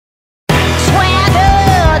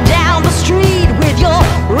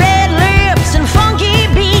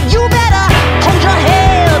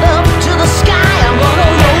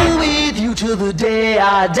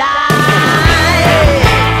die.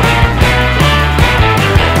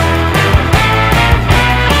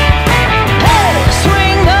 Hey,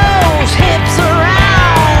 swing those hips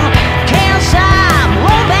around. Can't stop,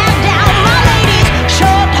 roll back down. My ladies,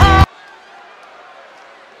 short haul.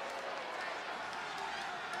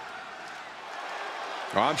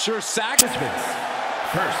 Oh, I'm sure Zack Sabre.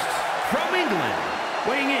 First, from England,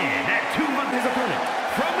 weighing in at 200, his opponent.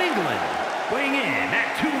 From England, weighing in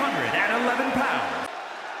at 211 pounds.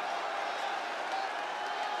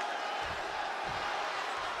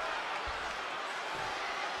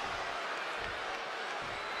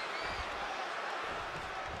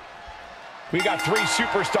 We got three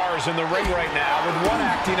superstars in the ring right now, with one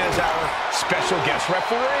acting as our special guest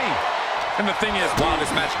referee. And the thing is, while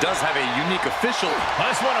this match does have a unique official,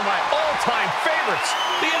 that's one of my all-time favorites,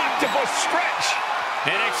 the octopus stretch.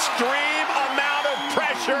 An extreme amount of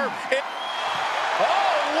pressure.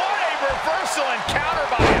 Oh, what a reversal and counter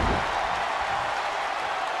by him.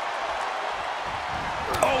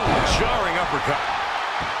 Oh, jarring uppercut.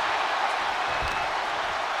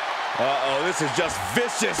 Uh-oh, this is just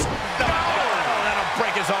vicious. Oh, that'll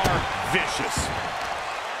break his arm. Vicious.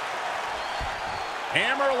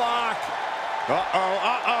 Hammerlock.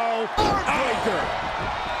 Uh-oh. Heartbreaker.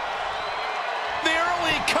 The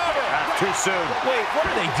early cover. Too soon. Wait, what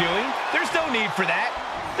are they doing? There's no need for that.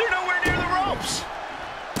 They're nowhere near the ropes.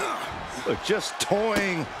 Look, just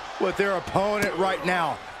toying with their opponent right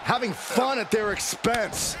now. Having fun at their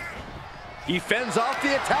expense. He fends off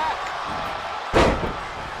the attack.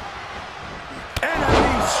 And a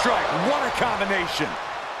knee strike. What a combination.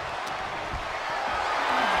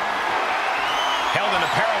 Held in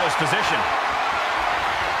a perilous position.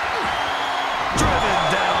 Driven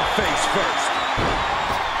down face first.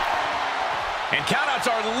 And countouts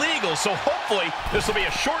are legal, so hopefully this will be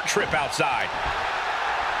a short trip outside.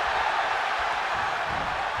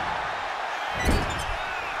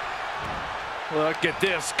 Look at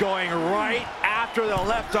this, going right after the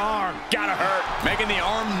left arm. Gotta hurt. Making the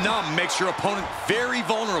arm numb makes your opponent very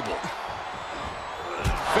vulnerable.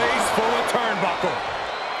 Face full of turnbuckle.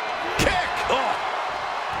 Kick! Oh.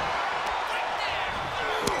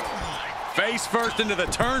 Face first into the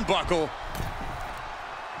turnbuckle.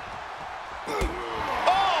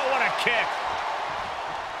 Oh, what a kick.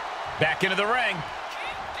 Back into the ring.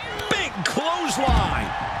 Big clothesline.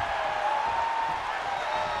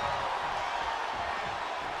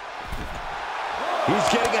 He's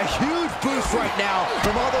getting a huge boost right now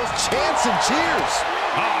from all those chants and cheers.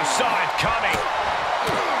 Oh, saw it coming.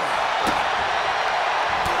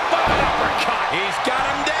 Uppercut. He's got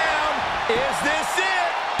him down. Is this it?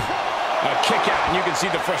 A kick out, and you can see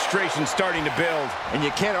the frustration starting to build. And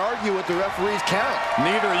you can't argue with the referee's count.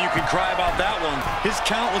 Neither of you can cry about that one. His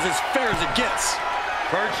count was as fair as it gets.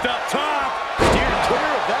 Perched up top. Steered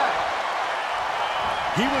clear of that.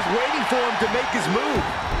 He was waiting for him to make his move.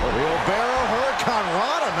 Wheelbarrow Hurricane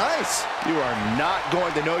Rana, nice. You are not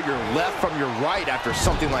going to know your left from your right after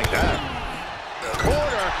something like that.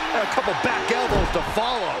 Corner and a couple back elbows to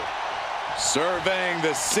follow. Surveying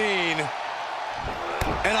the scene.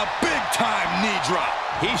 And a big-time knee drop.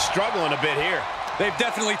 He's struggling a bit here. They've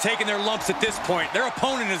definitely taken their lumps at this point. Their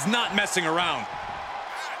opponent is not messing around.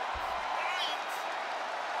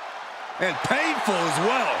 And painful as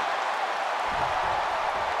well.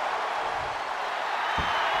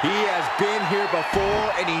 He has been here before,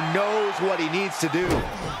 and he knows what he needs to do.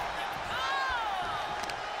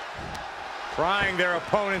 Prying their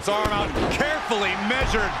opponent's arm out. Carefully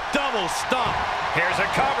measured double stomp. Here's a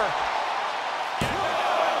cover.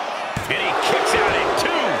 And he kicks out at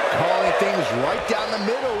two. Calling things right down the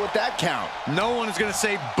middle with that count. No one is going to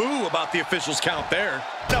say boo about the official's count there.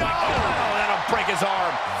 Oh, that'll break his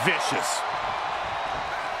arm. Vicious.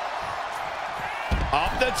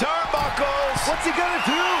 Up the turnbuckles. What's he gonna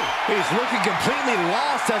do? He's looking completely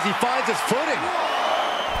lost as he finds his footing.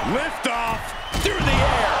 Lift off through the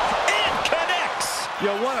air and connects.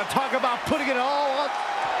 You want to talk about putting it all on?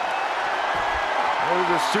 What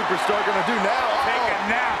is this superstar gonna do now? Take a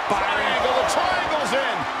nap, Byron. Triangle, the triangle's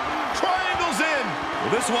in. Triangle's in.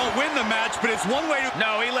 Well, this won't win the match, but it's one way to...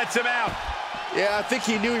 No, he lets him out. Yeah, I think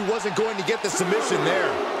he knew he wasn't going to get the submission there.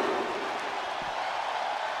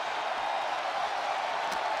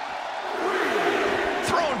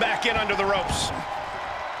 Thrown back in under the ropes.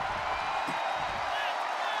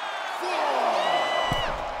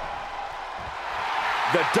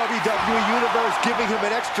 The WWE Universe giving him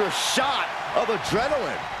an extra shot of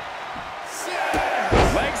adrenaline.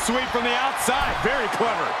 Leg sweep from the outside. Very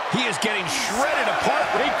clever. He is getting shredded apart.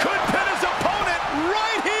 He could pin his opponent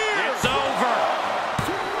right here. It's over.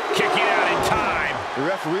 Kicking out in time. The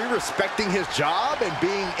referee respecting his job and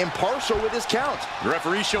being impartial with his count. The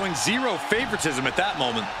referee showing zero favoritism at that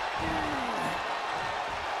moment.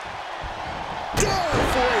 Down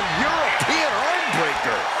for a European arm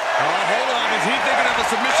breaker. Oh, hold on. Is he thinking of a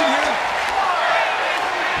submission here?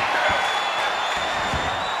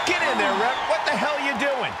 Get in there, ref. What the hell are you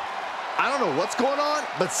doing? I don't know what's going on,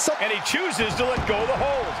 but And he chooses to let go of the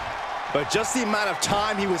hold. But just the amount of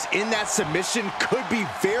time he was in that submission could be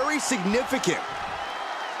very significant.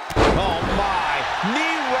 Oh, my.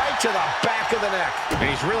 Knee right to the back of the neck. And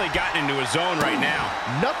he's really gotten into his zone right now.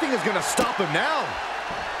 Nothing is going to stop him now.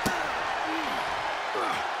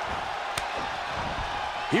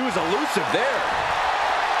 He was elusive there.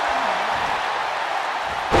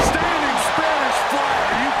 Standing Spanish fly.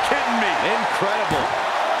 Are you kidding me? Incredible.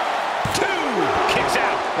 2 kicks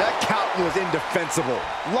out. That count was indefensible.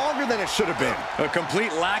 Longer than it should have been. A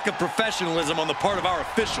complete lack of professionalism on the part of our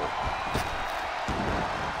official.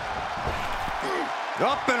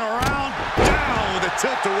 Up and around, down with a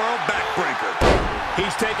tilt-a-world backbreaker.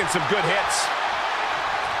 He's taking some good hits.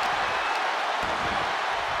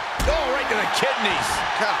 Oh, right to the kidneys.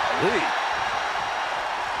 Golly.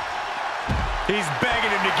 He's begging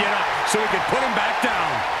him to get up so he can put him back down.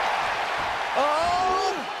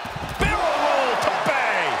 Oh! Barrel roll to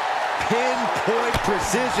Bay. Pinpoint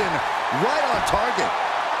precision, right on target.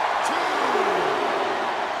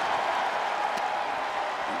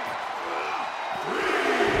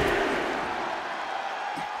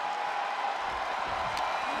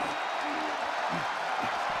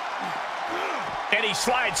 And he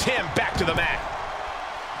slides him back to the mat.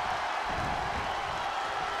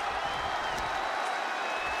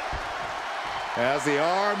 As the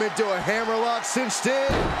arm into a hammerlock cinched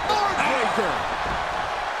in. Arm breaker.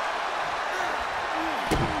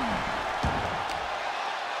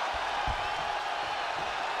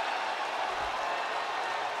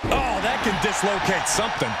 Oh, that can dislocate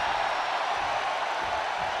something.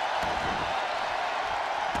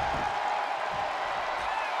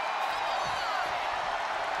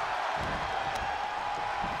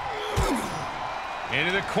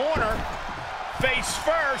 Into the corner. Face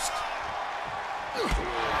first.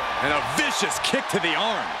 And a vicious kick to the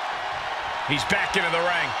arm. He's back into the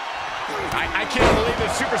ring. I can't believe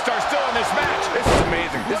this superstar's still in this match. This is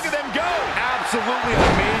amazing. Look at them go. Absolutely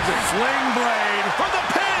amazing. Sling blade. For the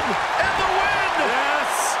pin and the win.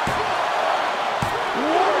 Yes.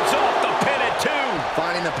 Wards off the pin at 2.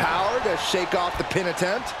 Finding the power to shake off the pin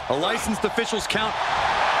attempt. A licensed official's count.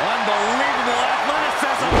 Unbelievable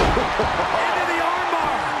athleticism. Into the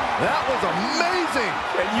armbar. That was amazing.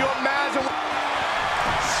 Can you imagine?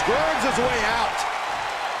 Squirms his way out.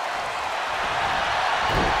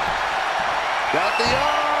 Got the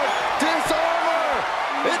arm. Disarmer.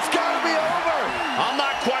 It's got to be over. I'm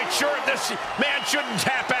not quite sure if this man shouldn't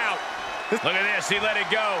tap out. Look at this. He let it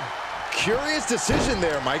go. Curious decision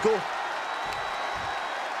there, Michael.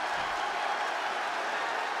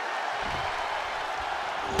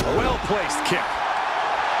 A well-placed kick.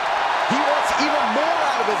 He wants even more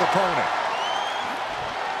out of his opponent.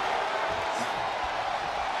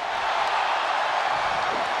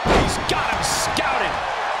 He's got him scouted.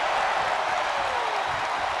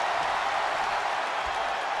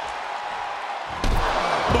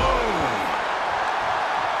 Boom.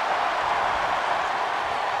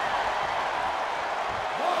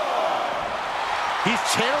 He's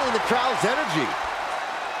channeling the crowd's energy.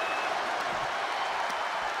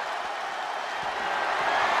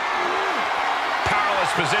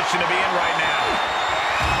 Powerless position to be in right now.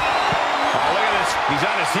 Oh, look at this. He's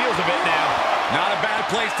on his heels a bit now. Not a bad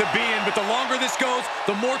place to be in, but the longer this goes,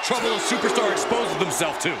 the more trouble a superstar exposes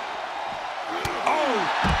himself to. Oh!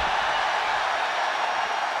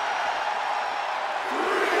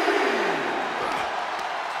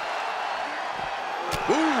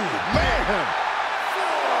 Ooh, man!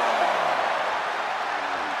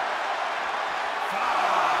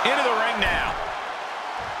 Into the ring now.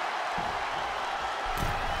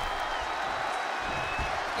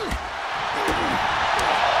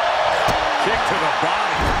 Kick to the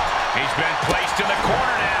body. He's been placed in the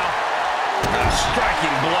corner now. A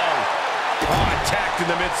striking blow. Oh, attacked in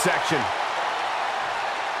the midsection.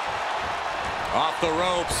 Off the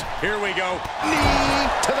ropes. Here we go. Knee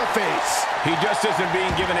to the face. He just isn't being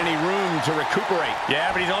given any room to recuperate. Yeah,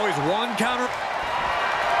 but he's always one counter.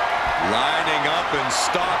 Lining up and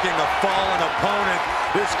stalking a fallen opponent.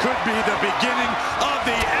 This could be the beginning of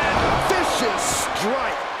the end. Vicious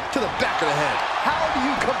strike to the back of the head. How do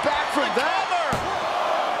you come back from that?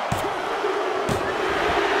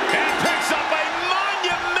 And picks up a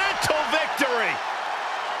monumental victory.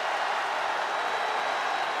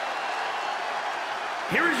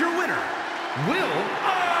 here is your winner, Will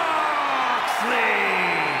Ospreay.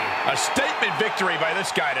 A statement victory by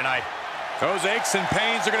this guy tonight. Those aches and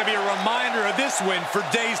pains are going to be a reminder of this win for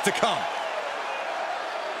days to come.